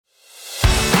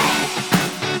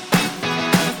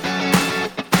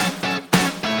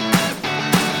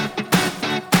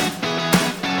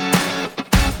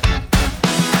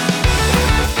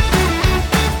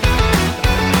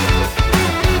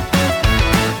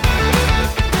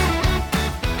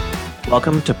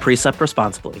Welcome to Precept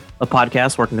Responsibly, a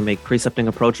podcast working to make precepting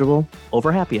approachable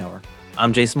over happy hour.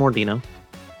 I'm Jason Mordino.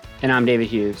 And I'm David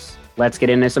Hughes. Let's get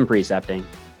into some precepting.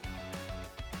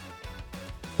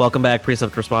 Welcome back,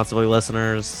 Precept Responsibly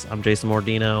listeners. I'm Jason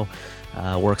Mordino.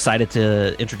 We're excited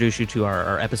to introduce you to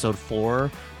our episode 4,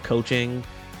 Coaching,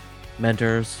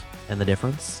 Mentors, and the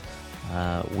Difference.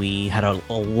 We had a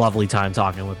lovely time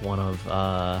talking with one of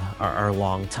our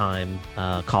longtime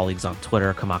colleagues on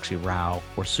Twitter, Kamakshi Rao.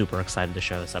 We're super excited to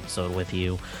share this episode with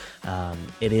you.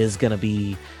 It is going to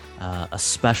be a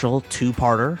special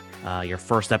two-parter. Your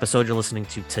first episode you're listening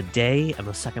to today, and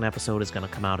the second episode is going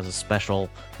to come out as a special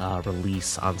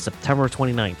release on September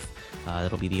 29th.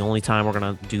 It'll be the only time we're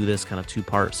going to do this kind of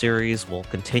two-part series. We'll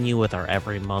continue with our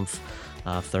every month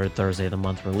third Thursday of the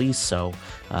month release, so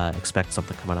expect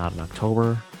something coming out in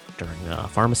October during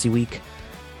pharmacy week.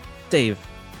 Dave,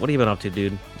 what have you been up to,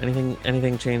 dude?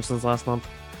 Anything changed since last month?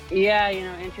 Yeah,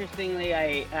 interestingly,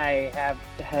 I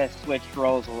have switched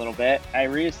roles a little bit. I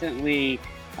recently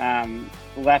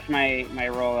left my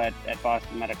role at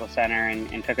Boston Medical Center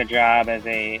and took a job as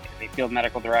a field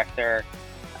medical director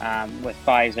with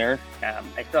Pfizer.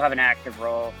 I still have an active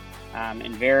role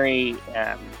and very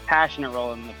passionate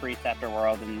role in the preceptor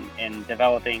world and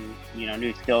developing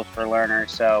new skills for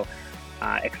learners. So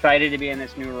excited to be in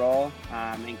this new role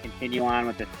and continue on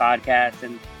with this podcast.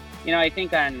 And I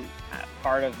think on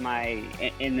part of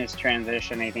in this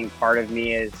transition, I think part of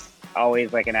me is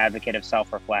always like an advocate of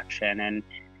self-reflection and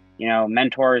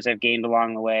mentors I've gained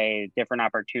along the way, different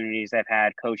opportunities I've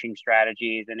had, coaching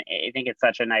strategies, and I think it's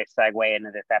such a nice segue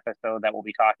into this episode that we'll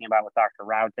be talking about with Dr.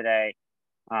 Rao today.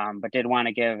 But did want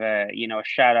to give a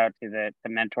shout out to the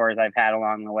mentors I've had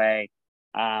along the way.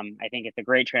 I think it's a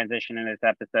great transition in this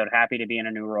episode. Happy to be in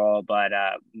a new role, but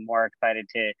more excited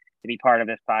to be part of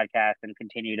this podcast and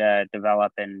continue to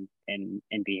develop and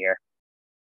be here.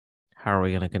 How are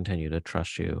we going to continue to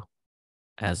trust you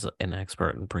as an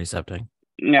expert in precepting?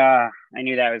 I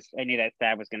knew that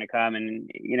stab was going to come, and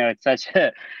it's such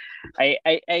a.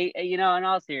 In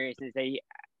all seriousness,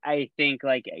 I think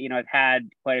I've had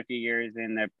quite a few years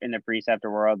in the preceptor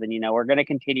world, and we're going to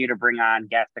continue to bring on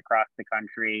guests across the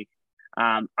country.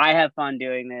 I have fun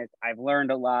doing this. I've learned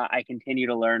a lot. I continue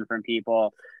to learn from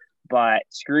people, but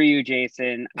screw you,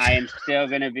 Jason. I am still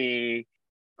going to be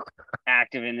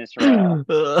active in this role.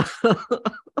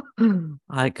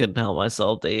 I couldn't help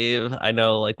myself, Dave. I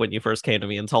know, when you first came to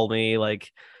me and told me,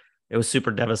 it was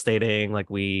super devastating.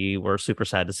 We were super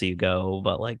sad to see you go,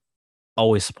 but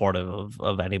always supportive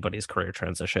of anybody's career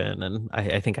transition. And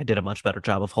I think I did a much better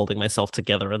job of holding myself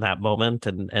together in that moment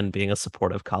and being a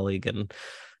supportive colleague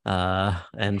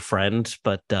and friend.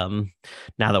 But now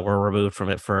that we're removed from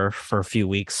it for a few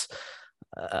weeks,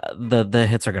 the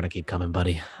hits are going to keep coming,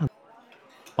 buddy.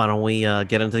 Why don't we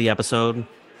get into the episode,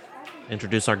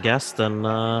 introduce our guest, and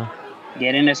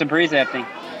get into some precepting.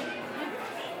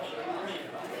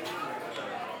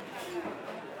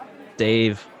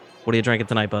 Dave, what are you drinking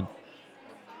tonight, bud?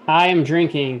 I am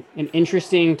drinking an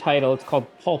interesting title. It's called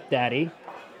Pulp Daddy.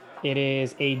 It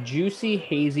is a juicy,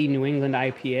 hazy New England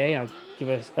IPA. I'll give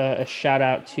a shout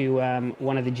out to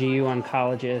one of the GU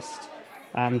oncologists,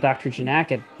 Dr.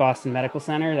 Janak at Boston Medical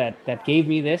Center that gave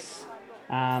me this.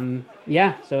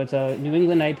 So it's a New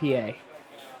England IPA.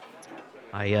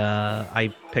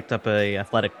 I picked up a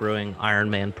Athletic Brewing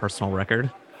Ironman personal record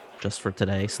just for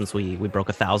today, since we broke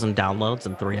 1,000 downloads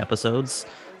in 3 episodes.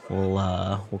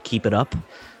 We'll keep it up.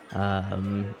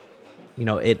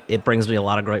 It brings me a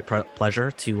lot of great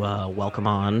pleasure to welcome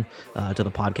on to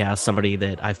the podcast somebody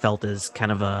that I felt is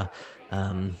kind of a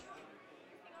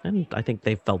and I think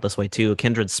they felt this way too, a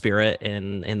kindred spirit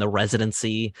in the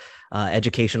residency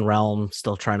education realm,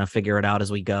 still trying to figure it out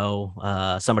as we go.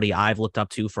 Somebody I've looked up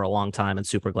to for a long time and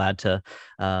super glad to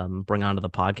bring onto the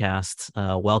podcast.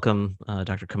 Welcome,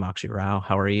 Dr. Kamakshi Rao.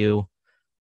 How are you?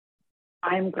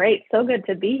 I'm great. So good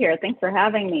to be here. Thanks for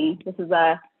having me. This is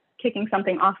kicking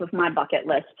something off of my bucket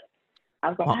list. I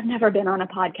was like, I've never been on a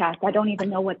podcast. I don't even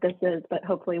know what this is, but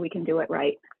hopefully we can do it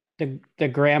right. The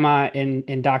grandma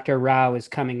in Dr. Rao is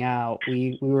coming out.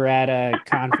 We were at a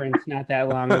conference not that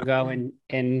long ago,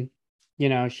 and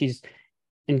she's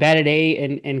in bed at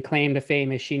 8 and claim to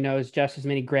fame is she knows just as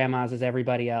many grandmas as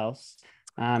everybody else.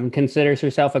 Considers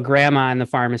herself a grandma in the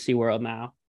pharmacy world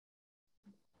now.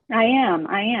 I am.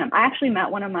 I actually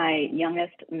met one of my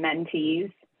youngest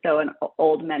mentees, so an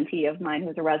old mentee of mine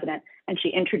who's a resident, and she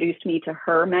introduced me to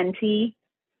her mentee,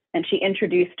 and she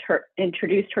introduced her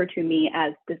to me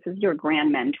as, this is your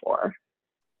grand mentor.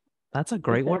 That's a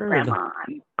great word. Grandma,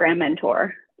 grand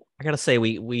mentor. I gotta say,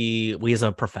 we as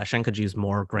a profession could use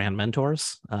more grand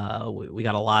mentors. We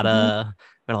got a lot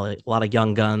of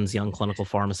young guns, young clinical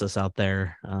pharmacists out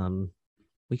there.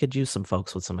 We could use some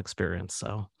folks with some experience.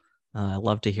 So I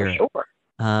love to hear For it.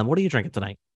 sure. What are you drinking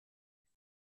tonight?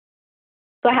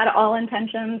 So I had all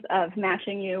intentions of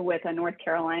matching you with a North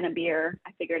Carolina beer.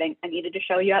 I figured I needed to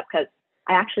show you up because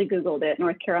I actually Googled it.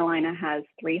 North Carolina has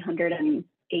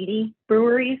 380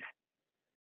 breweries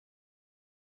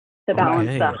to balance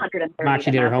Okay. the 130 Machi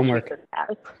that did her homework. Massachusetts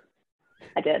has.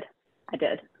 I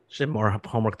did. She had more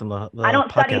homework than the I don't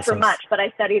study podcast for hosts. much, but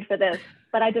I studied for this.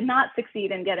 But I did not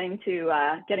succeed in getting to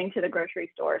the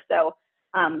grocery store. So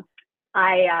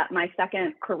my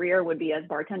second career would be as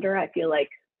bartender. I feel like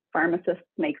pharmacists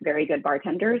make very good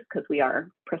bartenders because we are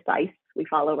precise. We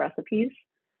follow recipes.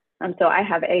 So I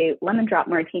have a lemon drop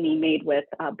martini made with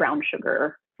brown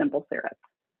sugar simple syrup.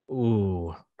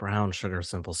 Ooh, brown sugar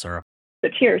simple syrup. So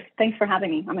cheers. Thanks for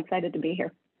having me. I'm excited to be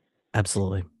here.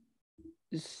 Absolutely.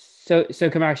 So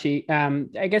Kamakshi,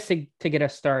 I guess to get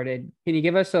us started, can you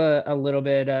give us a little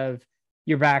bit of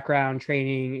your background,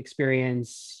 training,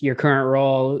 experience, your current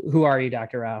role? Who are you,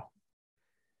 Dr. Rao?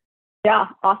 Yeah,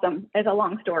 awesome. It's a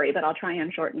long story, but I'll try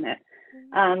and shorten it.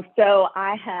 So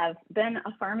I have been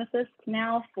a pharmacist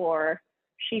now for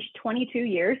 22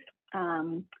 years.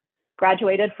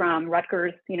 Graduated from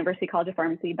Rutgers University College of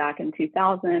Pharmacy back in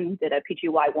 2000, did a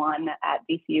PGY1 at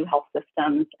VCU Health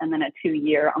Systems, and then a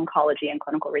 2-year oncology and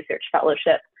clinical research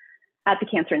fellowship at the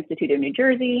Cancer Institute of New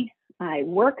Jersey. I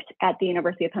worked at the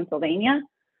University of Pennsylvania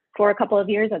for a couple of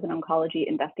years as an oncology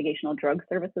investigational drug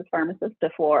services pharmacist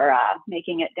before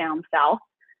making it down south.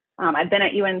 I've been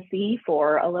at UNC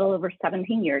for a little over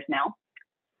 17 years now.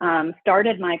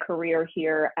 Started my career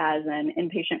here as an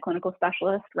inpatient clinical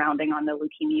specialist, rounding on the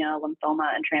leukemia,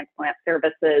 lymphoma, and transplant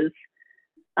services.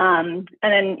 And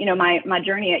then, my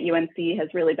journey at UNC has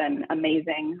really been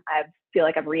amazing. I feel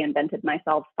like I've reinvented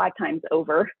myself 5 times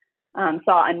over.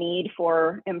 Saw a need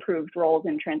for improved roles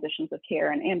in transitions of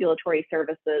care and ambulatory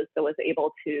services, so was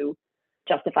able to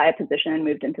justify a position,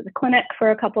 moved into the clinic for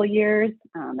a couple of years.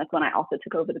 That's when I also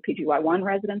took over the PGY1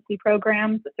 residency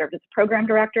program, so served as program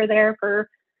director there for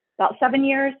about 7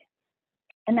 years,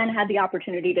 and then had the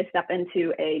opportunity to step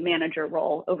into a manager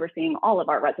role overseeing all of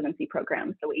our residency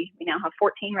programs. So we now have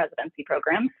 14 residency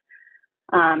programs,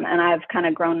 and I've kind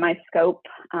of grown my scope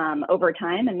over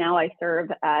time, and now I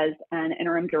serve as an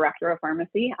interim director of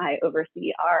pharmacy. I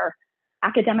oversee our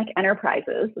academic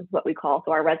enterprises, is what we call,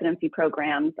 so our residency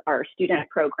programs, our student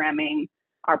programming,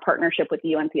 our partnership with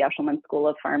the UNC Eshelman School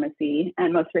of Pharmacy,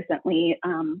 and most recently,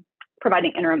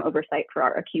 providing interim oversight for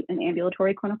our acute and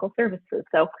ambulatory clinical services.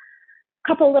 So a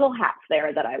couple little hats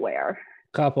there that I wear.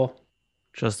 Couple.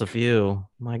 Just a few.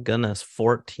 My goodness,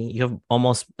 14. You have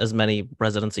almost as many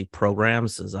residency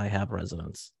programs as I have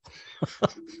residents.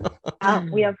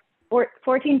 We have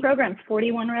 14 programs,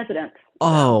 41 residents.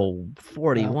 Oh,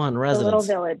 41 residents. A little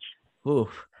village. Ooh,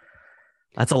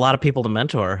 that's a lot of people to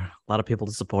mentor, a lot of people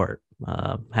to support.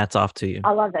 Hats off to you.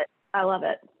 I love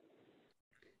it.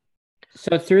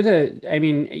 So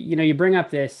you bring up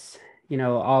this,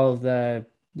 all of the,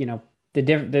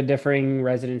 the differing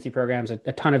residency programs, a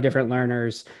ton of different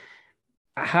learners.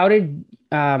 How did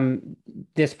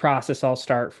this process all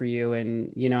start for you?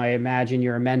 And, I imagine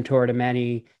you're a mentor to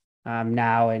many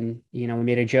now, and, we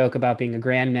made a joke about being a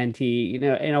grand mentee,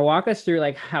 walk us through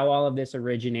like how all of this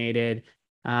originated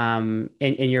in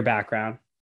your background.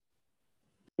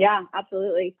 Yeah,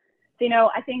 absolutely.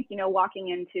 So, I think, walking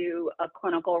into a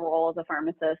clinical role as a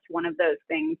pharmacist, one of those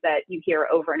things that you hear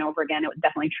over and over again, it was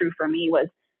definitely true for me, was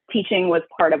teaching was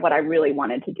part of what I really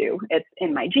wanted to do. It's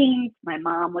in my genes. My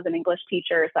mom was an English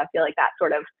teacher, so I feel like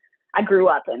I grew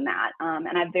up in that.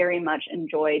 And I very much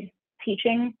enjoyed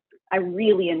teaching. I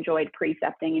really enjoyed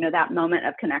precepting, that moment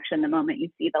of connection, the moment you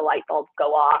see the light bulbs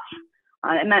go off.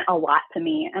 It meant a lot to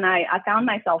me. And I found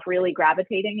myself really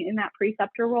gravitating in that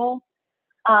preceptor role.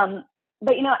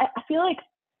 But, I feel like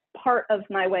part of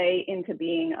my way into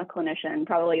being a clinician,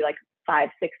 probably like 5-6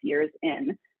 years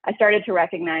in, I started to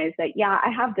recognize that, I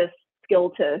have this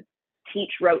skill to teach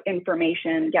rote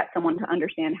information, get someone to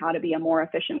understand how to be a more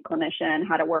efficient clinician,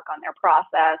 how to work on their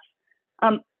process.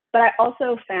 But I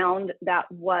also found that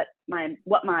what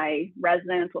my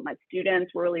residents, what my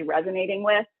students were really resonating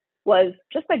with was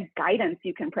just the guidance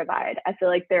you can provide. I feel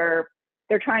like they're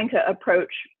trying to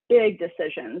approach big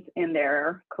decisions in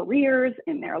their careers,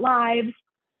 in their lives.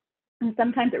 And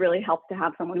sometimes it really helps to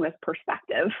have someone with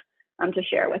perspective to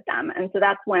share with them. And so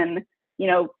that's when,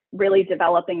 really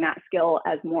developing that skill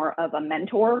as more of a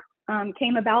mentor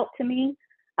came about to me.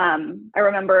 I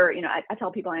remember, I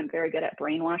tell people I'm very good at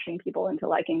brainwashing people into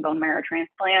liking bone marrow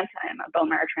transplant. I'm a bone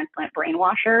marrow transplant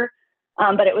brainwasher.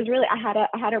 But it was really, I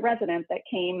had a resident that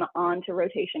came on to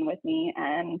rotation with me,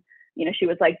 and, she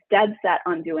was like dead set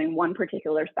on doing one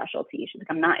particular specialty. She's like,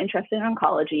 I'm not interested in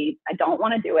oncology. I don't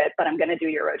want to do it, but I'm going to do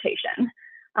your rotation. And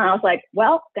I was like,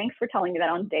 well, thanks for telling me that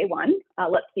on day one.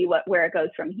 Let's see where it goes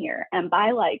from here. And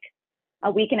by like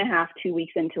a week and a half, 2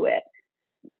 weeks into it,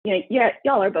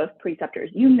 y'all are both preceptors.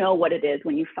 You know what it is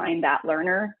when you find that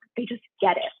learner. They just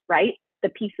get it, right? The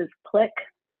pieces click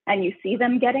and you see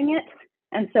them getting it.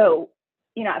 And so,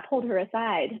 I pulled her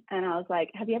aside and I was like,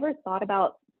 have you ever thought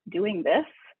about doing this?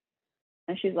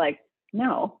 And she's like,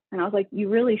 no. And I was like, you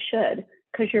really should,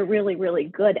 because you're really, really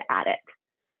good at it.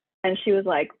 And she was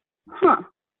like,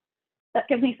 that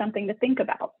gives me something to think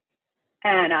about.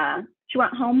 And she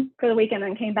went home for the weekend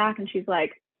and came back and she's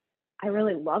like, I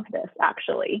really love this,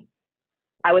 actually.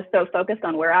 I was so focused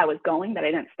on where I was going that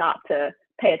I didn't stop to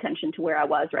pay attention to where I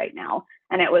was right now.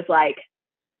 And it was like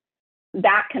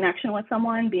that connection with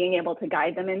someone, being able to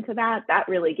guide them into that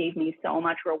really gave me so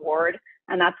much reward.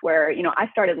 And that's where, I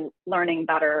started learning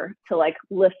better to like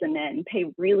listen in,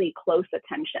 pay really close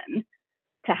attention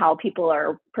to how people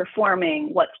are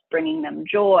performing, what's bringing them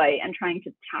joy, and trying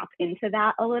to tap into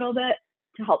that a little bit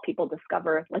to help people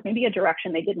discover like maybe a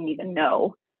direction they didn't even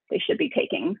know they should be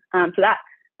taking. So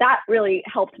that really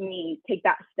helped me take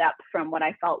that step from what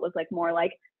I felt was like more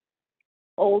like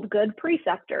old good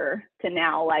preceptor to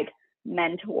now like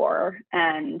mentor.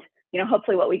 And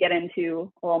hopefully what we get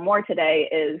into a little more today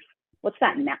is what's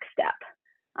that next step.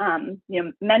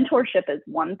 Mentorship is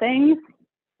one thing,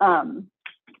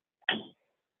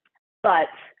 but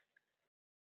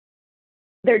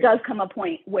there does come a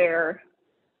point where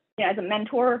as a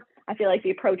mentor, I feel like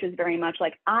the approach is very much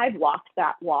like, I've walked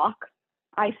that walk.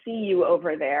 I see you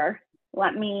over there.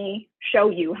 Let me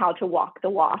show you how to walk the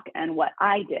walk and what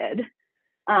I did.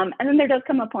 And then there does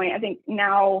come a point, I think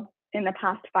now in the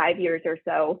past 5 years or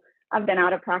so, I've been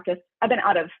out of practice. I've been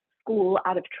out of school,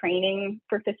 out of training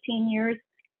for 15 years.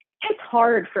 It's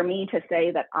hard for me to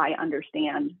say that I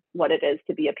understand what it is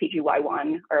to be a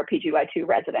PGY1 or a PGY2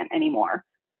 resident anymore,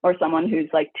 or someone who's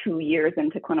like 2 years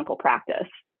into clinical practice.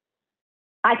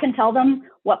 I can tell them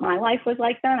what my life was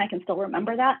like then. I can still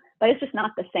remember that, but it's just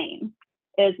not the same.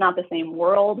 It's not the same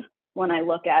world. When I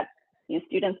look at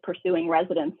students pursuing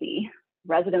residency,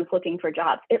 residents looking for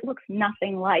jobs, it looks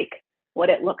nothing like what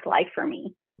it looked like for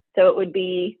me. So it would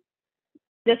be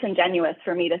disingenuous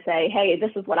for me to say, hey,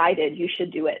 this is what I did, you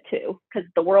should do it too, because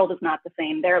the world is not the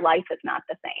same. Their life is not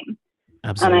the same.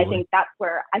 Absolutely. And I think that's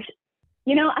where I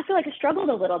feel like I struggled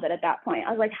a little bit at that point. I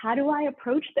was like, how do I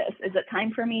approach this? Is it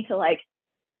time for me to like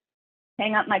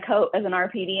hang up my coat as an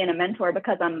RPD and a mentor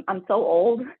because I'm so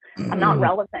old? I'm not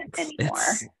relevant anymore.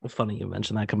 It's funny you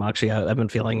mentioned that, Kamakshi. I've been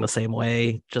feeling the same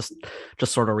way just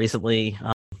sort of recently.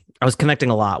 I was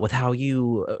connecting a lot with how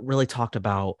you really talked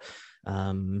about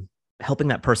helping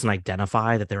that person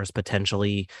identify that there was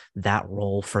potentially that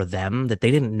role for them that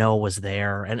they didn't know was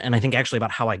there. And I think actually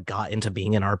about how I got into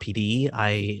being an RPD,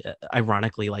 I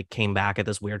ironically like came back at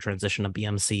this weird transition of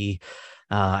BMC.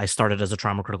 I started as a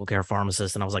trauma critical care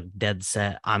pharmacist and I was like dead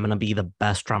set. I'm going to be the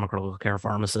best trauma critical care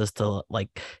pharmacist to like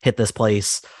hit this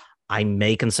place. I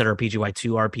may consider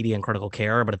PGY2 RPD and critical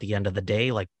care, but at the end of the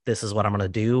day, like this is what I'm going to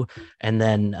do. And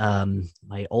then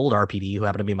my old RPD, who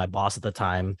happened to be my boss at the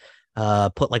time,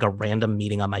 put like a random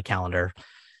meeting on my calendar,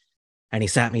 and he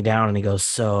sat me down and he goes,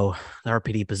 so the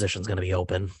RPD position is going to be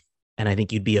open and I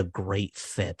think you'd be a great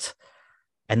fit.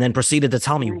 And then proceeded to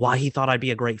tell me why he thought I'd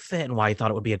be a great fit and why he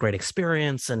thought it would be a great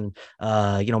experience and,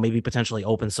 maybe potentially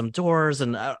open some doors.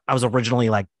 And I was originally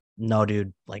like, no,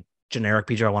 dude, like generic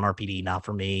PGY1 RPD, not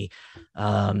for me.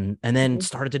 And then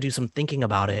started to do some thinking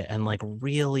about it and like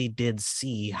really did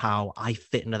see how I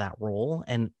fit into that role.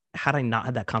 And had I not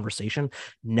had that conversation,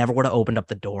 never would have opened up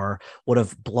the door, would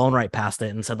have blown right past it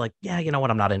and said like, yeah, you know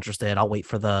what? I'm not interested. I'll wait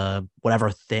for the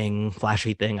whatever thing,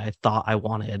 flashy thing I thought I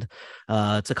wanted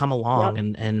to come along.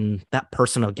 Yep. And that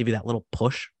person will give you that little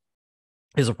push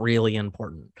is really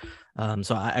important.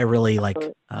 So I really like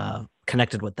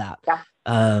connected with that. Yeah.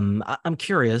 I'm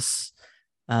curious,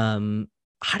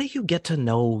 how do you get to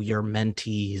know your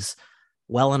mentees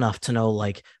well enough to know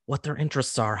like what their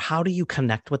interests are? How do you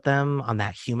connect with them on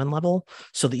that human level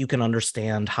so that you can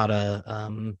understand how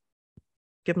to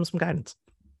give them some guidance?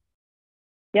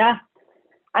 Yeah.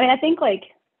 I mean, I think like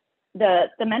the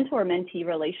mentor-mentee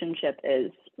relationship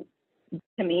is,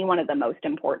 to me, one of the most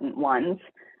important ones.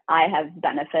 I have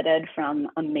benefited from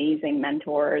amazing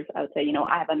mentors. I would say,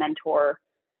 I have a mentor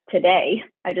today.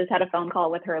 I just had a phone call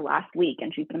with her last week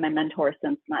and she's been my mentor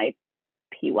since my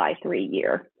PY3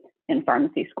 year in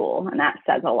pharmacy school, and that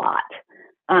says a lot.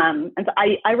 And so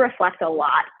I reflect a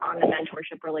lot on the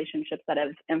mentorship relationships that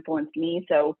have influenced me.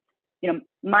 So,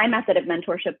 my method of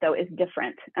mentorship though is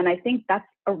different, and I think that's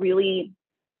a really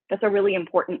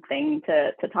important thing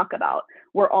to talk about.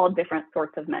 We're all different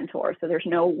sorts of mentors, so there's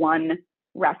no one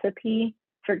recipe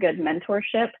for good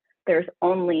mentorship. There's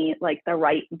only like the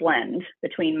right blend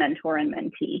between mentor and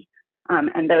mentee.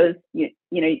 And those, you're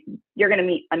going to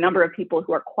meet a number of people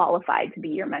who are qualified to be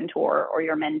your mentor or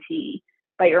your mentee,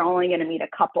 but you're only going to meet a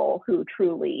couple who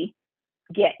truly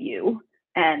get you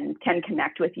and can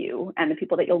connect with you, and the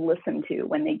people that you'll listen to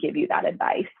when they give you that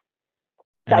advice.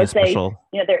 So I would say,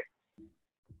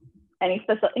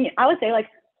 I would say like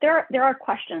there are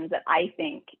questions that I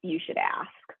think you should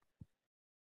ask.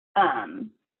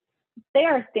 They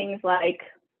are things like,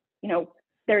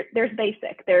 there's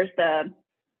basic. There's the,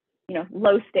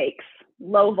 low stakes,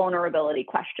 low vulnerability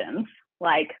questions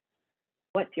like,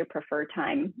 what's your preferred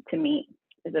time to meet?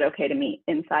 Is it okay to meet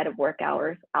inside of work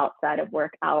hours, outside of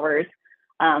work hours?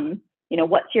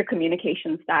 What's your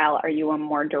communication style? Are you a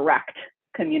more direct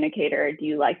communicator? Do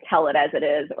you like tell it as it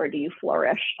is, or do you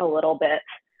flourish a little bit?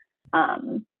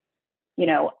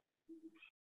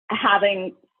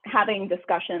 Having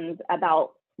discussions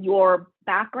about your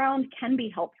background can be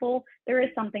helpful. There is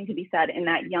something to be said in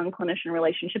that young clinician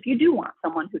relationship. You do want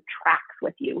someone who tracks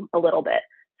with you a little bit.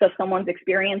 So if someone's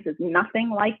experience is nothing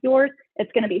like yours,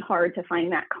 it's going to be hard to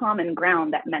find that common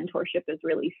ground that mentorship is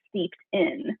really steeped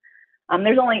in.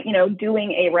 There's only,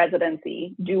 doing a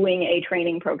residency, doing a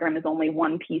training program is only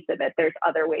one piece of it. There's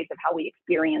other ways of how we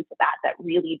experience that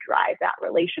really drive that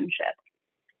relationship.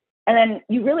 And then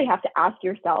you really have to ask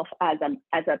yourself as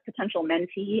a potential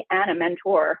mentee and a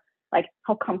mentor, like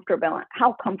how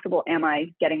comfortable am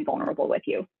I getting vulnerable with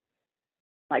you?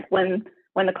 Like when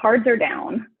the cards are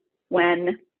down,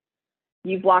 when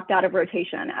you've walked out of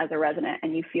rotation as a resident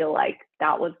and you feel like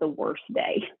that was the worst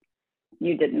day,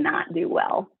 you did not do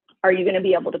well. Are you going to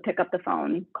be able to pick up the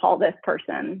phone, call this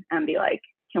person and be like,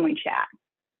 can we chat?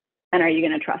 And are you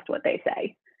going to trust what they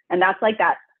say? And that's like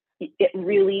that. It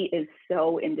really is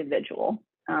so individual.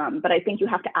 But I think you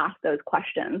have to ask those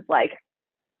questions like,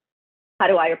 how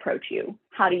do I approach you?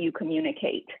 How do you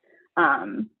communicate?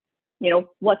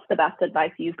 What's the best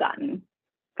advice you've gotten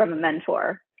from a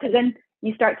mentor? Because then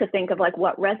you start to think of like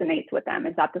what resonates with them.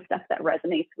 Is that the stuff that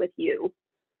resonates with you?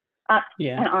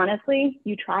 And honestly,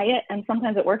 you try it and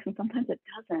sometimes it works and sometimes it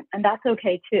doesn't. And that's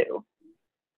okay too.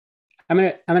 I'm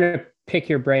gonna pick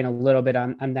your brain a little bit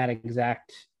on that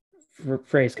exact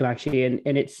phrase, Kamachi.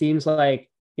 And it seems like,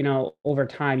 over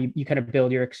time you kind of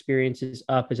build your experiences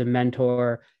up as a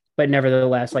mentor, but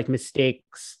nevertheless, like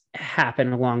mistakes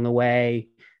happen along the way.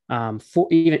 For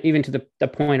even to the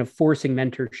point of forcing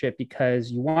mentorship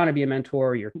because you want to be a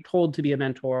mentor, you're told to be a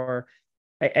mentor.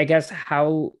 I guess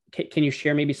how can you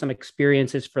share maybe some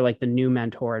experiences for like the new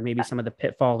mentor and maybe some of the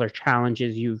pitfalls or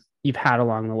challenges you've had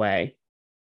along the way?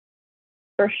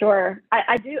 For sure.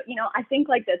 I do, I think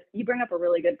like this, you bring up a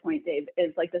really good point, Dave,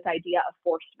 is like this idea of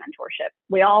forced mentorship.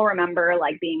 We all remember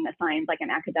like being assigned like an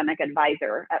academic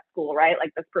advisor at school, right?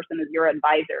 Like this person is your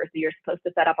advisor. So you're supposed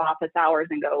to set up office hours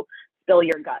and go spill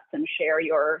your guts and share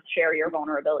your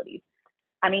vulnerabilities.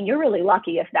 I mean, you're really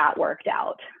lucky if that worked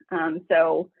out.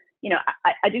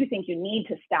 I do think you need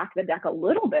to stack the deck a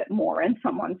little bit more in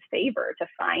someone's favor to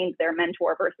find their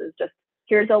mentor versus just,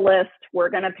 here's a list, we're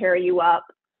going to pair you up,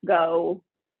 go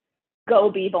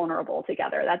be vulnerable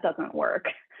together. That doesn't work.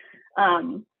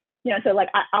 So like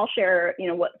I'll share,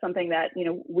 what something that,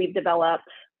 we've developed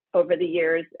over the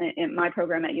years in my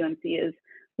program at UNC is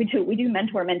we do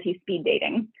mentor-mentee speed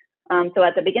dating. So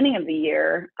at the beginning of the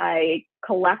year, I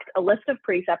collect a list of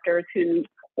preceptors who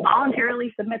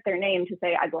voluntarily submit their name to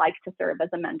say, I'd like to serve as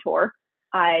a mentor.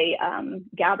 I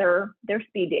gather their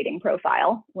speed dating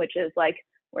profile, which is like,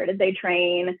 where did they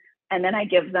train? And then I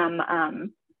give them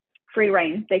free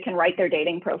reign. They can write their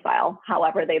dating profile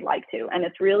however they'd like to. And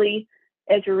it's really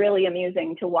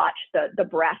amusing to watch the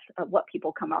breadth of what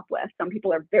people come up with. Some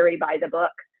people are very by the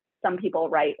book. Some people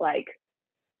write like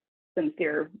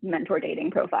sincere mentor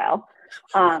dating profile.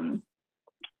 And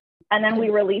then we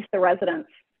release the residents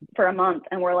for a month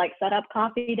and we're like, set up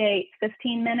coffee date,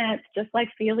 15 minutes, just like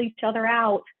feel each other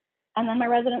out. And then my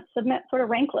residents submit sort of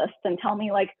rank lists and tell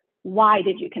me like, why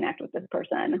did you connect with this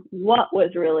person? What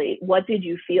did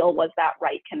you feel was that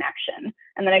right connection?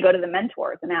 And then I go to the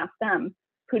mentors and ask them,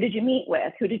 who did you meet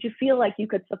with? Who did you feel like you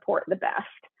could support the best?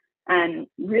 And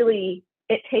really,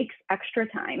 it takes extra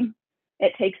time.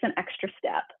 It takes an extra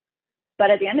step. But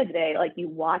at the end of the day, like you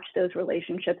watch those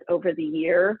relationships over the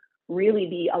year really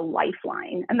be a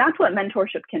lifeline. And that's what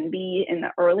mentorship can be in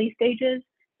the early stages,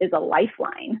 is a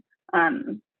lifeline.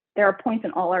 There are points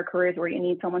in all our careers where you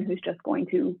need someone who's just going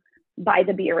to buy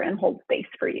the beer and hold space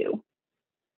for you.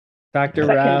 Dr.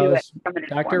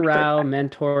 Rao,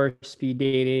 mentor, speed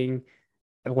dating.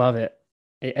 I love it.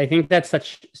 I think that's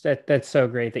that's so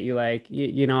great that you like,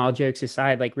 you know, all jokes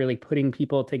aside, like really putting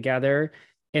people together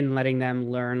and letting them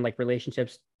learn like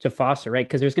relationships to foster, right?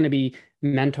 Because there's going to be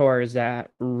mentors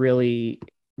that really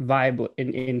vibe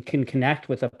and can connect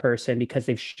with a person because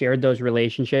they've shared those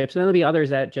relationships. And there'll be others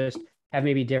that just have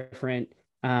maybe different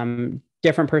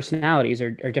personalities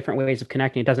or different ways of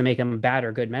connecting. It doesn't make them a bad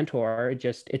or good mentor.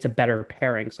 It's a better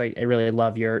pairing. So I really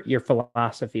love your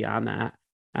philosophy on that.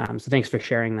 So thanks for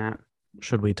sharing that.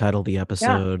 Should we title the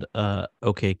episode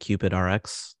OK Cupid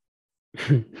RX?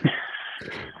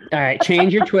 All right,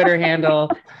 change your Twitter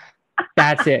handle.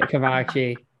 That's it,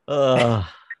 Kamachi. I'm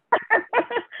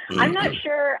not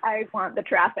sure I want the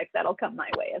traffic that'll come my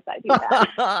way if I do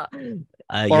that.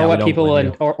 Or what people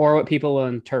will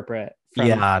interpret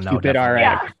from Cupid RX.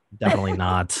 Yeah. Definitely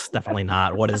not. Definitely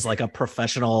not. What is like a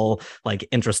professional, like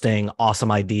interesting,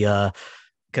 awesome idea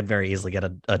could very easily get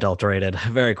adulterated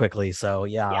very quickly. So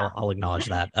yeah. I'll acknowledge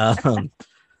that.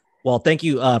 Well, thank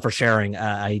you for sharing.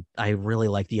 I really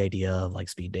like the idea of like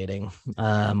speed dating.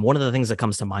 One of the things that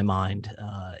comes to my mind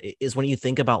is when you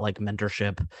think about like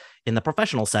mentorship in the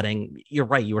professional setting, you're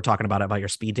right. You were talking about your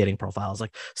speed dating profiles.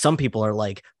 Like some people are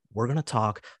like, we're going to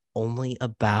talk only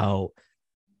about,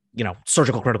 you know,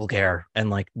 surgical critical care. And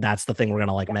like, that's the thing we're going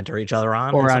to like mentor each other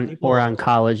on. Or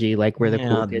oncology, like where the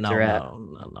cool kids are at.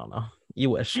 No. You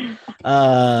wish. You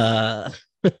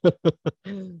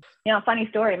know, funny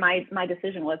story. My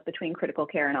decision was between critical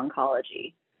care and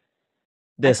oncology.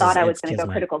 I thought I was going to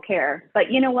go critical care, but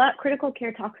you know what? Critical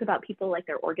care talks about people like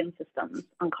their organ systems.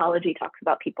 Oncology talks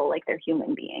about people like they're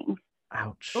human beings.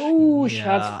 Ouch! Oh,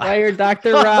 shots fired,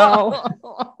 Dr. Rao.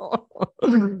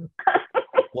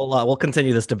 We'll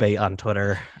continue this debate on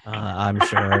Twitter. I'm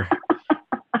sure.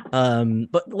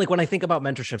 But like when I think about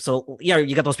mentorship, so yeah,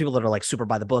 you got those people that are like super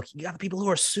by the book. You got the people who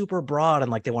are super broad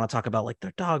and like they want to talk about like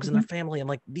their dogs and their family and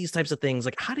like these types of things.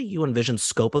 Like, how do you envision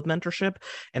scope of mentorship,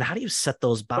 and how do you set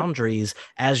those boundaries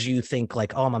as you think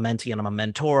like, oh, I'm a mentee and I'm a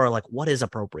mentor? Like, what is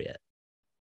appropriate?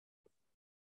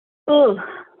 Oh,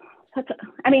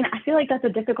 I feel like that's a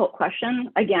difficult question.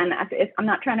 Again, I'm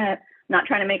not trying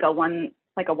to make a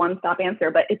one-stop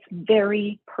answer, but it's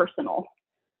very personal.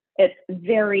 It's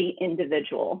very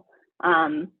individual.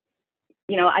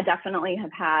 You know, I definitely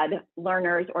have had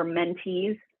learners or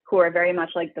mentees who are very much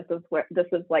like, this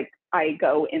is like, I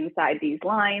go inside these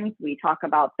lines. We talk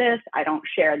about this. I don't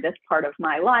share this part of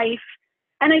my life.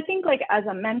 And I think like as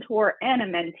a mentor and a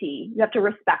mentee, you have to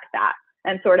respect that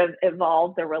and sort of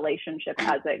evolve the relationship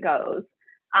as it goes.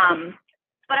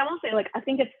 But I will say, like, I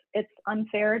think it's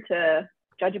unfair to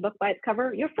judge a book by its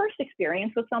cover. Your first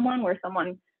experience with someone where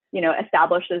someone, you know,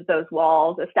 establishes those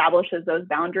walls, establishes those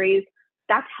boundaries,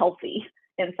 that's healthy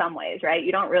in some ways, right?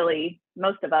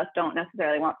 Most of us don't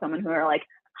necessarily want someone who are like,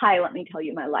 hi, let me tell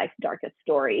you my life's darkest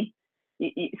story.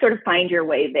 You sort of find your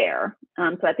way there.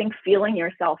 So I think feeling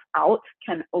yourself out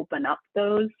can open up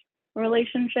those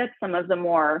relationships. Some of the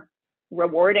more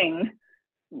rewarding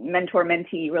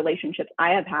mentor-mentee relationships I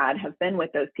have had have been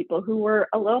with those people who were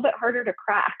a little bit harder to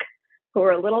crack, who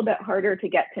were a little bit harder to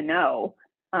get to know.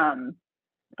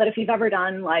 But if you've ever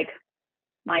done like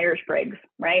Myers-Briggs,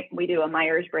 right? We do a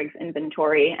Myers-Briggs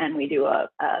inventory and we do a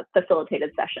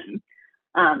facilitated session.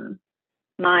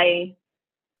 My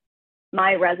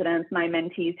residents, my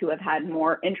mentees who have had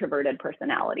more introverted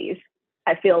personalities,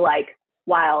 I feel like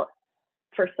while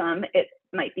for some it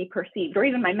might be perceived, or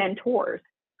even my mentors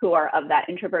who are of that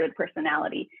introverted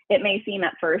personality, it may seem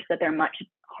at first that they're much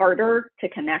harder to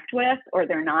connect with, or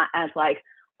they're not as like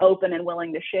open and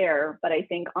willing to share. But I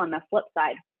think on the flip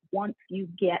side, once you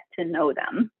get to know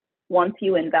them, once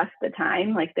you invest the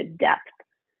time, like the depth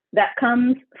that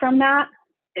comes from that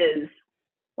is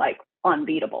like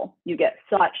unbeatable. You get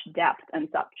such depth and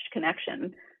such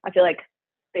connection. I feel like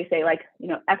they say, like, you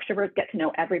know, extroverts get to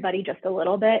know everybody just a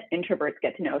little bit. Introverts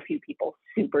get to know a few people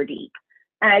super deep.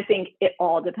 And I think it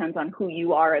all depends on who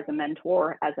you are as a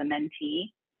mentor, as a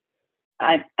mentee.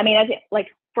 I think, like,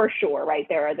 for sure, right,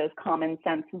 there are those common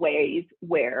sense ways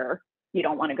where you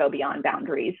don't want to go beyond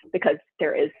boundaries because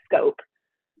there is scope.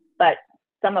 But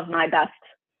some of my best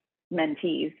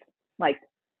mentees, like,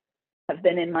 have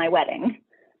been in my wedding.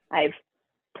 I've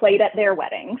played at their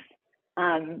weddings.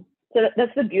 So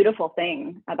that's the beautiful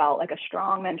thing about like a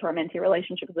strong mentor-mentee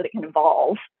relationship, is that it can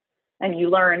evolve and you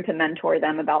learn to mentor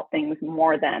them about things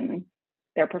more than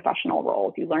their professional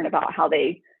roles. You learn about how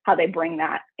they how they bring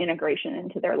that integration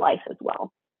into their life as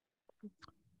well.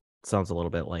 Sounds a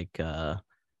little bit like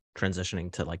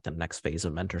transitioning to like the next phase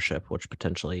of mentorship, which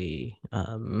potentially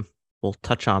we'll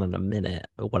touch on in a minute.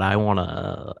 But what I want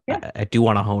to, I do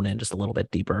want to hone in just a little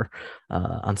bit deeper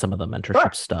on some of the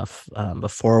mentorship stuff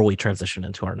before we transition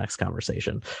into our next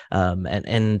conversation.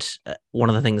 And one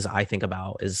of the things I think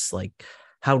about is like,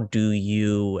 how do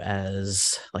you,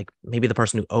 as like maybe the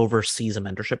person who oversees a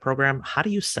mentorship program, how do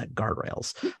you set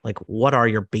guardrails? Like, what are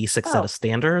your basic set of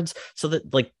standards so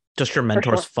that like just your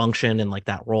mentors function in like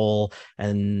that role,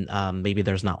 and maybe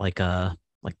there's not like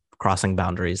crossing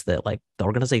boundaries that like the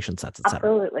organization sets, et cetera.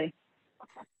 Absolutely.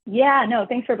 Yeah, no,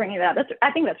 thanks for bringing that up.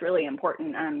 I think that's really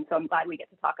important. So I'm glad we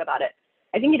get to talk about it.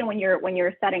 I think, when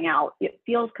you're setting out, it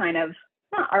feels kind of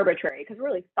not arbitrary, because we're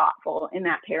really thoughtful in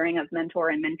that pairing of mentor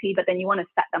and mentee, but then you want to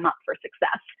set them up for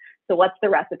success. So what's the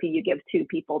recipe you give to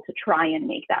people to try and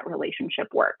make that relationship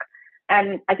work?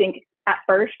 And I think at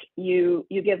first you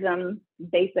give them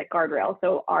basic guardrails.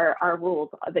 So our rules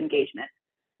of engagement.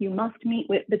 You must meet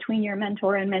between your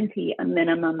mentor and mentee a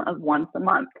minimum of once a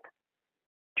month.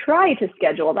 Try to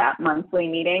schedule that monthly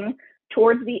meeting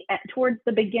towards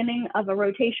the beginning of a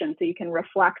rotation, so you can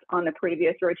reflect on the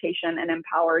previous rotation and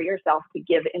empower yourself to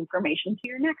give information to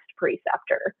your next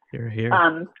preceptor.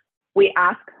 We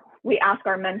ask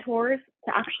our mentors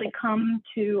to actually come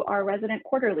to our resident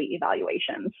quarterly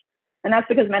evaluations. And that's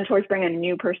because mentors bring a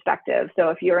new perspective. So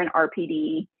if you're an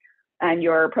RPD and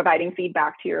you're providing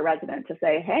feedback to your resident to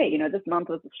say, hey, this month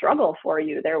was a struggle for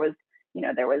you. There was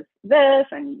this,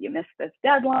 and you missed this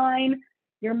deadline.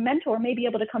 Your mentor may be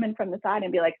able to come in from the side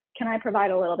and be like, can I provide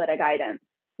a little bit of guidance?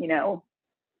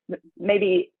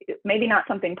 Maybe not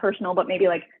something personal, but maybe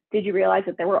like, did you realize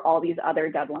that there were all these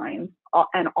other deadlines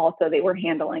and also they were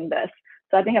handling this?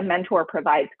 So I think a mentor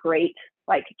provides great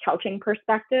like couching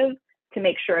perspective to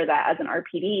make sure that as an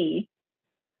RPD,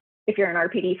 if you're an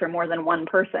RPD for more than one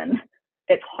person,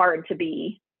 it's hard to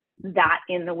be that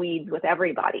in the weeds with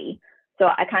everybody. So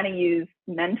I kind of use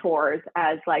mentors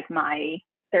as like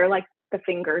they're like the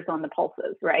fingers on the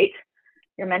pulses, right?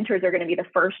 Your mentors are going to be the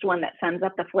first one that sends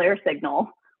up the flare signal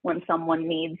when someone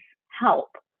needs help.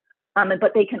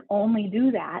 But they can only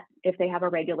do that if they have a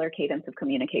regular cadence of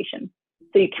communication.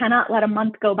 So you cannot let a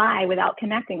month go by without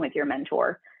connecting with your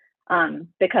mentor.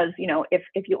 Because,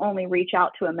 if you only reach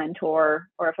out to a mentor,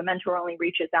 or if a mentor only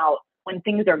reaches out when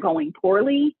things are going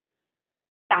poorly,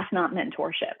 that's not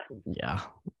mentorship. Yeah.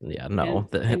 No.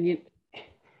 I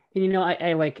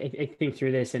think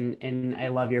through this, and I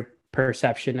love your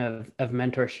perception of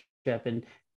mentorship. And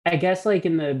I guess like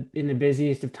in the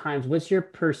busiest of times, what's your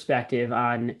perspective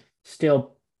on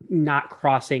still not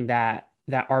crossing that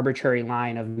arbitrary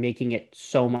line of making it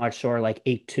so much sort of like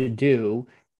a to-do,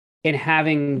 and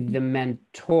having the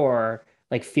mentor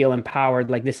like feel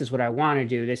empowered, like this is what I want to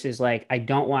do. This is like, I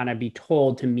don't want to be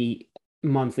told to meet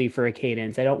monthly for a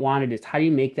cadence. I don't want to just, how do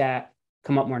you make that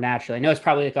come up more naturally? I know it's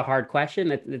probably like a hard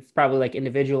question. It's probably like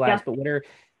individualized, but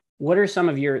what are some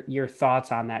of your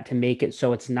thoughts on that to make it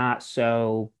so it's not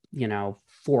so,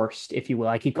 forced, if you will?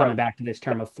 I keep coming back to this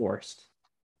term of forced.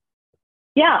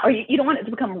 Yeah. Or you don't want it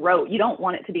to become rote. You don't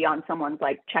want it to be on someone's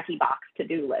like checky box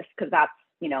to-do list, because that's,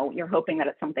 you're hoping that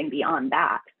it's something beyond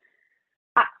that.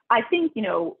 I think,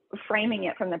 framing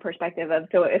it from the perspective of,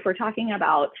 so if we're talking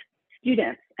about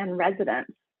students and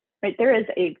residents, right, there is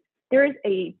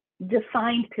a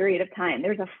defined period of time.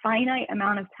 There's a finite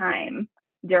amount of time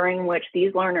during which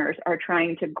these learners are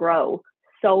trying to grow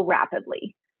so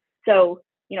rapidly. So,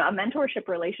 a mentorship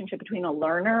relationship between a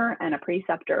learner and a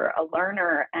preceptor, a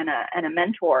learner and a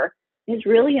mentor, is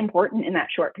really important in that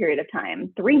short period of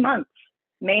time. 3 months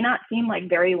may not seem like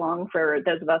very long for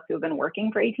those of us who have been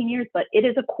working for 18 years, but it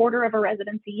is a quarter of a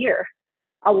residency year.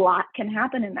 A lot can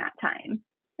happen in that time.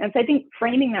 And so I think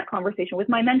framing that conversation with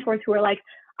my mentors who are like,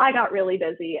 I got really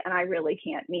busy and I really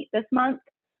can't meet this month,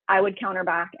 I would counter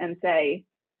back and say,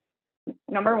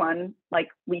 number one, like,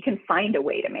 we can find a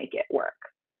way to make it work.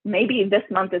 Maybe this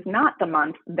month is not the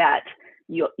month that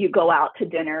you go out to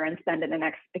dinner and spend in the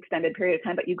next extended period of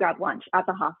time, but you grab lunch at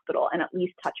the hospital and at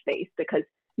least touch base, because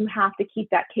you have to keep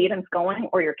that cadence going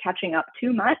or you're catching up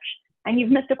too much and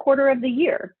you've missed a quarter of the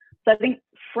year. So I think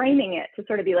framing it to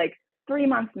sort of be like, 3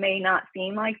 months may not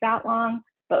seem like that long,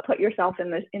 but put yourself in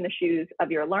the shoes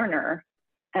of your learner.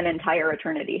 An entire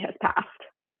eternity has passed.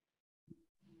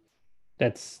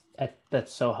 That's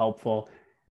so helpful.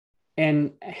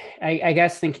 And I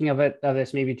guess thinking of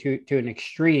this maybe to an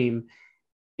extreme,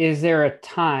 is there a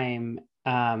time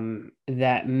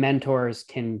that mentors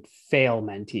can fail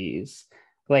mentees?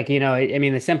 Like, I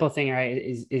mean, the simple thing, right,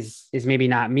 is maybe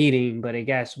not meeting, but I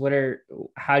guess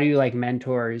how do you like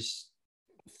mentors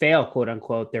fail, quote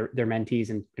unquote, their mentees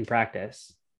in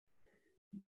practice?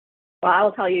 Well, I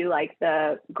will tell you, like,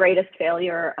 the greatest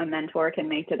failure a mentor can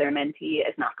make to their mentee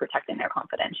is not protecting their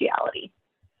confidentiality.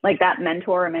 Like, that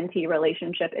mentor mentee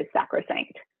relationship is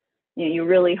sacrosanct. You know, you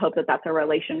really hope that that's a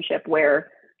relationship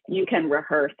where you can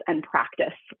rehearse and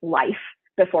practice life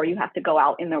before you have to go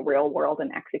out in the real world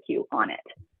and execute on it,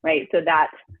 right? So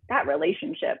that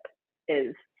relationship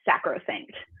is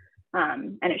sacrosanct,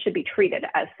 and it should be treated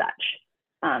as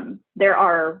such. There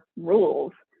are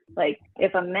rules, like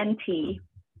if a mentee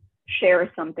shares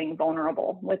something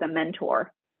vulnerable with a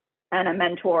mentor, and a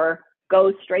mentor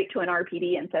goes straight to an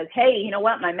RPD and says, hey, you know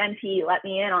what, my mentee let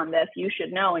me in on this, you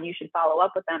should know and you should follow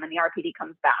up with them. And the RPD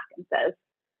comes back and says,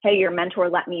 hey, your mentor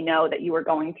let me know that you were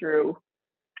going through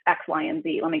X, Y, and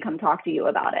Z. Let me come talk to you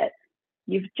about it.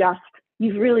 You've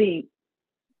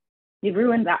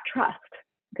ruined that trust,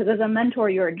 because as a mentor,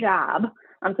 your job.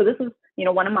 So this is, you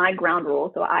know, one of my ground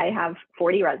rules. So I have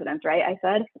 40 residents, right? I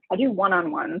said I do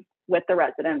one-on-ones with the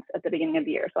residents at the beginning of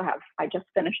the year. So I just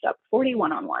finished up 40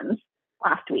 one-on-ones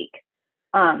last week.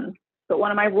 But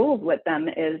one of my rules with them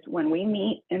is when we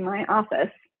meet in my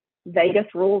office, Vegas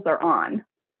rules are on.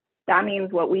 That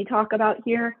means what we talk about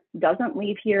here doesn't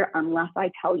leave here unless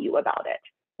I tell you about it.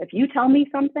 If you tell me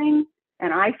something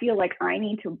and I feel like I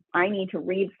need to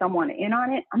read someone in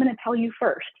on it, I'm going to tell you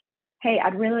first. Hey,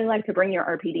 I'd really like to bring your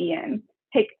RPD in.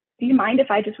 Hey, do you mind if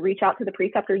I just reach out to the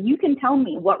preceptor? You can tell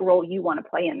me what role you want to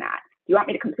play in that. Do you want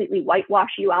me to completely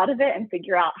whitewash you out of it and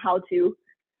figure out how to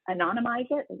anonymize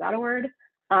it? Is that a word?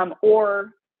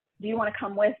 Or do you want to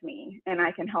come with me and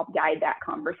I can help guide that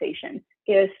conversation?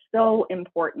 It is so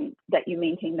important that you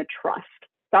maintain the trust.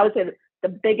 So I would say that the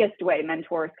biggest way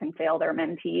mentors can fail their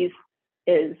mentees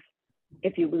is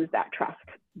if you lose that trust,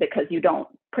 because you don't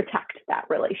protect that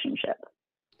relationship.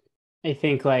 I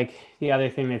think like the other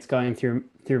thing that's going through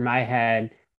my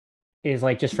head is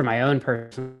like, just from my own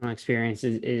personal experience,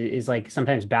 is like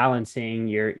sometimes balancing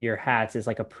your hats as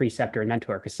like a preceptor and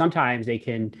mentor, because sometimes they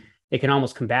can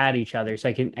almost combat each other. So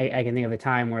I can think of a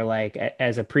time where, like,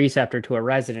 as a preceptor to a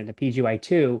resident, a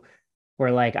PGY2,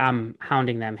 where like I'm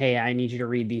hounding them, hey, I need you to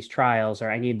read these trials, or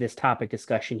I need this topic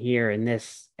discussion here and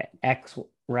this X,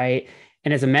 right?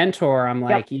 And as a mentor, I'm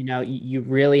like, you know, you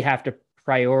really have to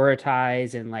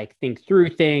prioritize and like think through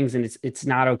things, and it's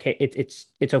not okay.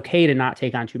 It's okay to not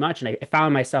take on too much. And I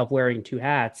found myself wearing two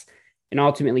hats, and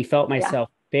ultimately felt myself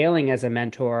failing as a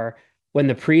mentor when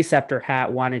the preceptor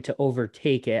hat wanted to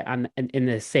overtake it in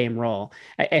the same role.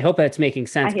 I hope that's making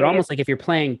sense, but almost like if you're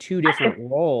playing two different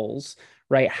roles,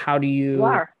 right? How do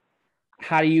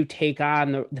you take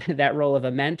on that role of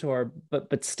a mentor,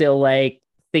 but still like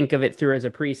think of it through as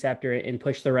a preceptor and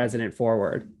push the resident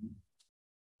forward?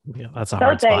 Yeah, that's a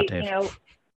hard spot, Dave. You know,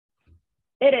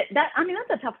 that's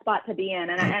a tough spot to be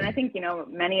in. And I think, you know,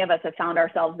 many of us have found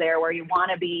ourselves there, where you want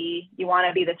to be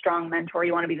the strong mentor,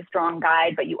 you want to be the strong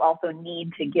guide, but you also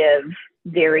need to give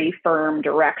very firm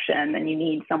direction, and you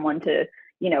need someone to,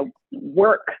 you know,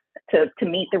 work to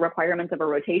meet the requirements of a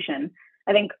rotation.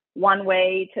 I think one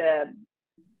way to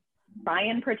try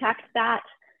and protect that,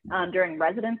 during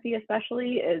residency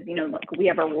especially, is, you know, look, I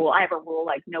have a rule,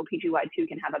 like no PGY2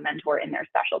 can have a mentor in their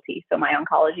specialty. So my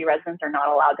oncology residents are not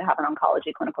allowed to have an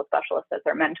oncology clinical specialist as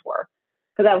their mentor.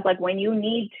 Because I was like, when you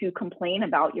need to complain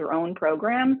about your own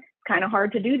program, it's kind of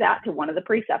hard to do that to one of the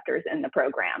preceptors in the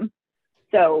program.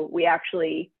 So we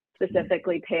actually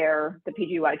specifically pair the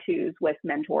PGY2s with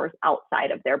mentors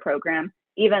outside of their program.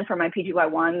 Even for my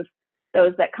PGY1s,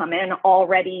 those that come in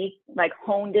already like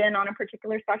honed in on a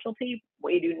particular specialty,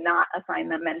 we do not assign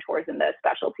them mentors in those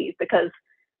specialties, because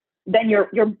then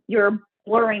you're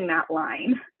blurring that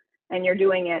line and you're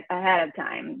doing it ahead of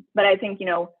time. But I think, you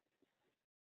know,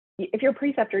 if you're a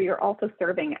preceptor, you're also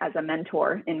serving as a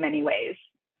mentor in many ways.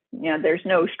 You know, there's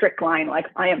no strict line like,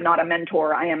 I am not a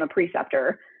mentor, I am a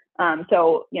preceptor.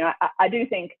 So, you know, I do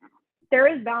think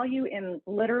there is value in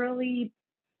literally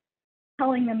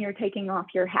telling them you're taking off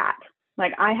your hat.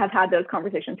 Like, I have had those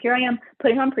conversations. Here I am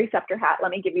putting on preceptor hat.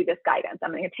 Let me give you this guidance.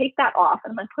 I'm going to take that off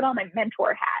and I'm going to put on my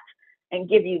mentor hat and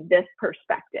give you this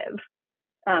perspective,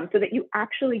 so that you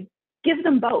actually give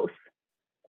them both.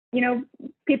 You know,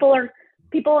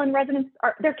 people in residence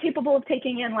they're capable of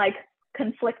taking in like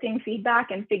conflicting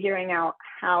feedback and figuring out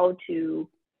how to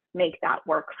make that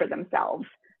work for themselves.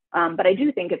 But I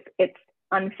do think it's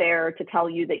unfair to tell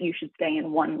you that you should stay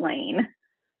in one lane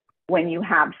when you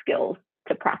have skills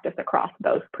to practice across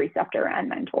both preceptor and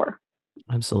mentor.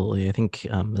 Absolutely. I think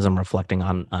as I'm reflecting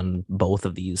on both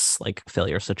of these like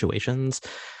failure situations,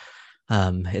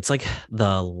 it's like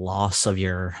the loss of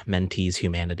your mentee's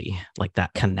humanity, like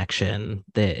that connection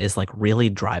that is like really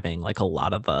driving like a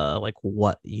lot of like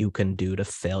what you can do to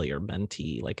fail your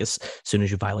mentee, like as soon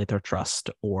as you violate their trust,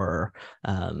 or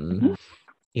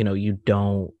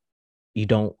you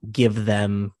don't give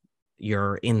them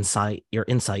your insight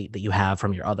that you have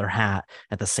from your other hat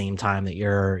at the same time that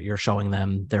you're showing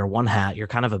them their one hat. You're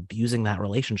kind of abusing that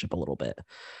relationship a little bit,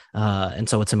 and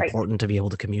so it's important to be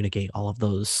able to communicate all of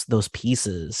those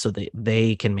pieces so that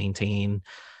they can maintain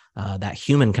that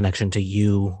human connection to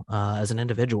you as an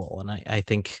individual. And I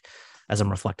think, as I'm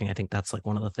reflecting, I think that's like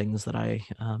one of the things that I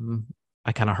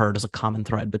kind of heard as a common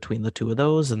thread between the two of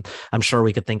those. And I'm sure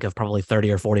we could think of probably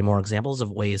 30 or 40 more examples of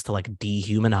ways to like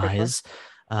dehumanize,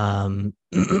 to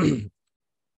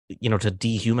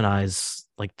dehumanize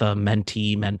like the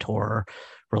mentee mentor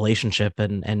relationship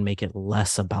and make it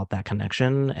less about that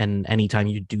connection. And anytime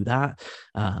you do that,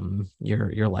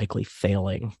 you're likely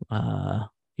failing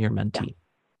your mentee.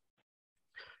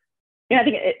 I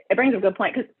think it brings a good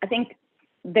point, because I think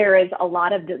there is a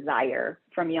lot of desire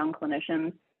from young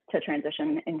clinicians to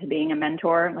transition into being a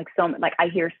mentor. Like I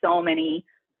hear so many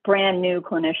brand new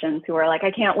clinicians who are like,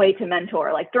 I can't wait to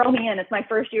mentor. Like, throw me in. It's my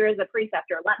first year as a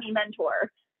preceptor. Let me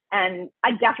mentor. And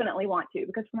I definitely want to,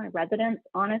 because for my residents,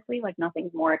 honestly, like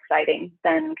nothing's more exciting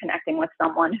than connecting with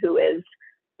someone who is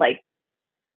like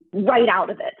right out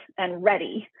of it and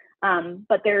ready.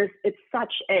 But it's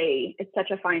such a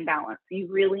fine balance. You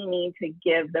really need to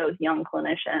give those young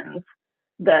clinicians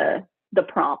the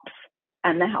prompts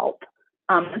and the help.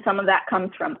 Some of that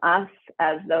comes from us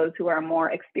as those who are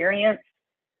more experienced.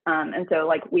 And so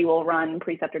like we will run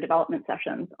preceptor development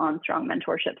sessions on strong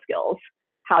mentorship skills.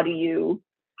 How do you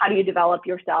develop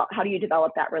yourself? How do you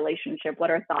develop that relationship? What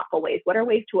are thoughtful ways? What are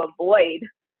ways to avoid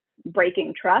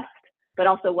breaking trust, but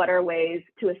also what are ways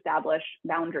to establish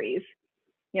boundaries?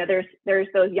 There's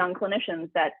those young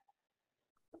clinicians that,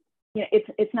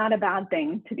 it's not a bad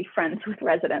thing to be friends with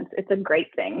residents. It's a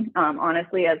great thing.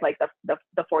 Honestly, as like the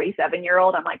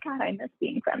 47-year-old, I'm like, God, I miss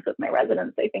being friends with my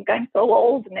residents. They think I'm so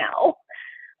old now.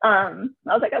 I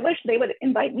was like, I wish they would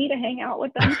invite me to hang out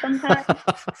with them sometime.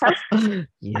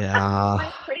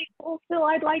 Yeah. Pretty cool still,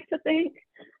 I'd like to think.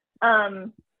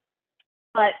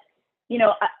 But you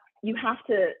have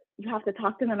to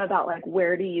talk to them about like,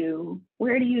 where is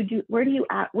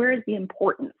the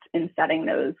importance in setting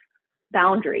those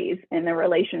boundaries in the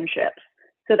relationships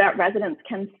so that residents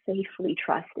can safely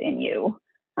trust in you.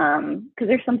 Because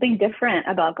there's something different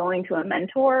about going to a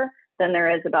mentor than there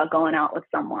is about going out with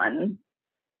someone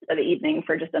for the evening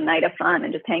for just a night of fun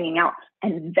and just hanging out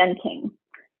and venting.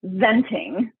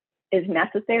 Venting is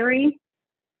necessary,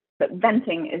 but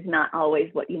venting is not always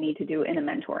what you need to do in a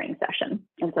mentoring session.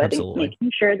 And so I think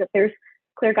making sure that there's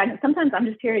clear guidance. Sometimes I'm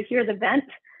just here to hear the vent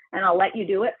and I'll let you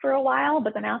do it for a while,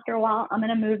 but then after a while, I'm going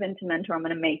to move into mentor. I'm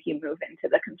going to make you move into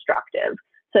the constructive.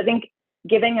 So I think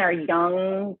giving our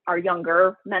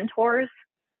younger mentors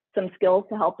some skills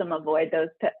to help them avoid those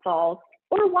pitfalls,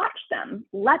 or watch them,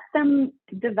 let them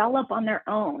develop on their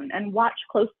own and watch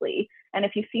closely. And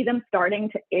if you see them starting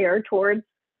to err towards,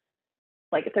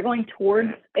 like if they're going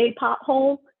towards a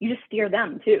pothole, you just steer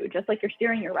them too. Just like you're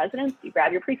steering your residents, you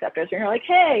grab your preceptors and you're like,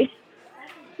 hey,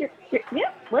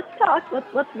 let's talk.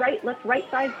 Let's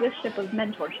right size this ship of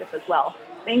mentorship as well.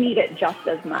 They need it just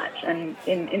as much. And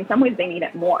in some ways they need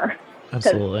it more.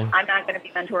 Absolutely. I'm not going to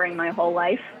be mentoring my whole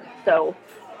life. So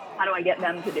how do I get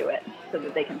them to do it so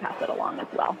that they can pass it along as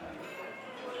well?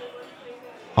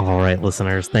 All right,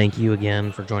 listeners, thank you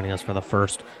again for joining us for the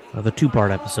first of a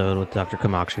two-part episode with Dr.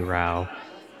 Kamakshi Rao.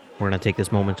 We're going to take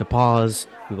this moment to pause.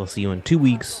 We will see you in 2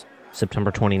 weeks,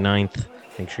 September 29th.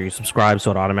 Make sure you subscribe so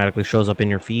it automatically shows up in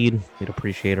your feed. We'd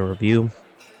appreciate a review.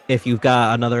 If you've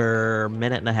got another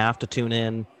minute and a half to tune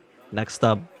in, next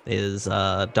up is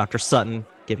Dr. Sutton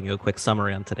giving you a quick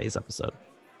summary on today's episode.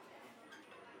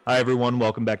 Hi, everyone.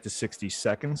 Welcome back to 60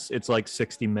 Seconds. It's like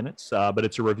 60 minutes, but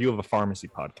it's a review of a pharmacy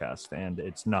podcast, and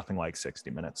it's nothing like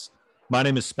 60 minutes. My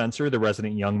name is Spencer, the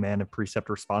resident young man of Precept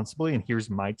Responsibly, and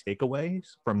here's my takeaways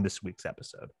from this week's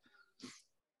episode.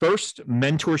 First,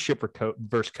 mentorship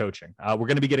versus coaching. We're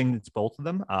going to be getting into both of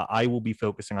them. I will be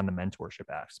focusing on the mentorship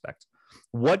aspect.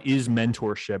 What is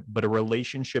mentorship but a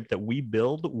relationship that we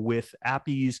build with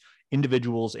APPEs,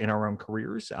 individuals in our own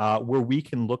careers, where we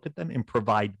can look at them and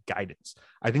provide guidance?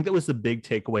 I think that was the big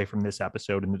takeaway from this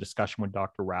episode in the discussion with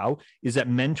Dr. Rao, is that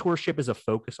mentorship is a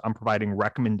focus on providing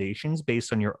recommendations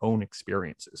based on your own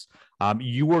experiences.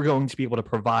 You are going to be able to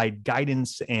provide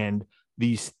guidance and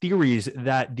these theories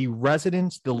that the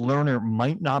residents, the learner,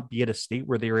 might not be at a state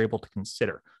where they are able to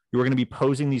consider. You're going to be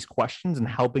posing these questions and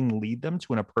helping lead them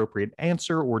to an appropriate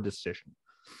answer or decision.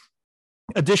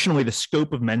 Additionally, the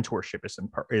scope of mentorship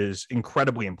is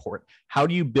incredibly important. How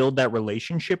do you build that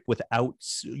relationship without,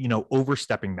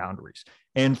 overstepping boundaries?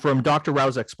 And from Dr.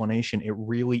 Rao's explanation, it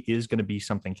really is going to be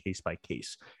something case by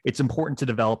case. It's important to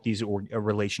develop these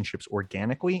relationships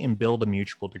organically and build a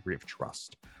mutual degree of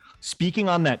trust. Speaking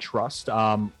on that trust,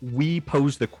 we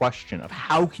posed the question of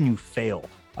how can you fail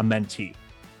a mentee?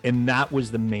 And that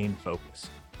was the main focus.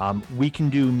 We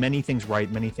can do many things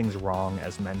right, many things wrong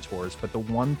as mentors, but the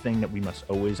one thing that we must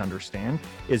always understand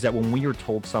is that when we are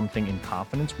told something in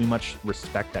confidence, we must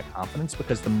respect that confidence,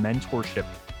 because the mentorship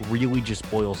really just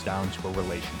boils down to a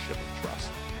relationship of trust.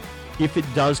 If it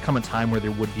does come a time where there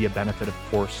would be a benefit, of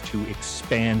course, to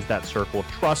expand that circle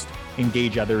of trust,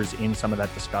 engage others in some of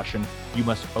that discussion, you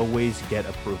must always get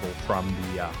approval from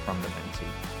the mentee.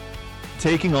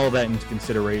 Taking all that into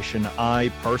consideration,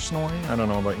 I don't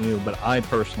know about you, but I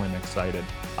personally am excited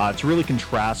to really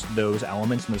contrast those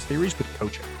elements and those theories with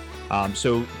coaching.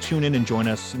 So tune in and join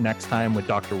us next time with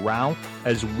Dr. Rao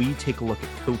as we take a look at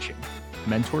coaching,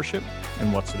 mentorship,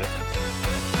 and what's the difference.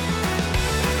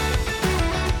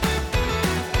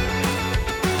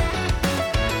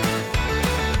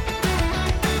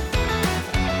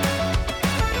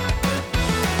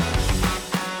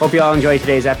 Hope you all enjoyed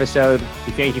today's episode.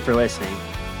 We thank you for listening.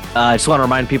 I just want to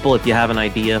remind people, if you have an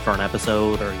idea for an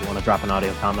episode or you want to drop an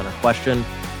audio comment or question,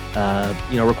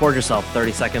 record yourself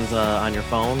 30 seconds on your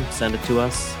phone, send it to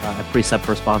us at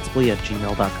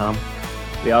preceptresponsibly@gmail.com.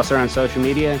 We also are on social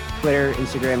media, Twitter,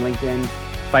 Instagram, LinkedIn.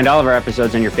 Find all of our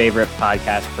episodes on your favorite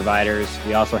podcast providers.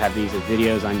 We also have these as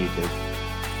videos on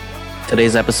YouTube.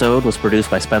 Today's episode was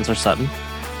produced by Spencer Sutton.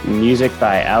 Music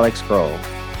by Alex Grohl.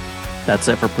 That's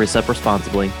it for Precept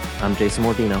Responsibly. I'm Jason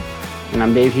Mordino. And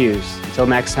I'm Dave Hughes. Until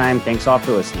next time, thanks all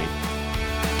for listening.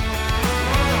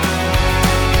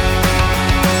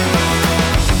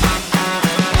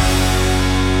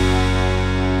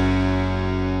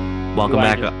 Welcome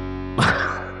back.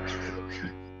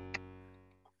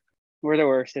 We're the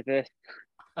worst at this.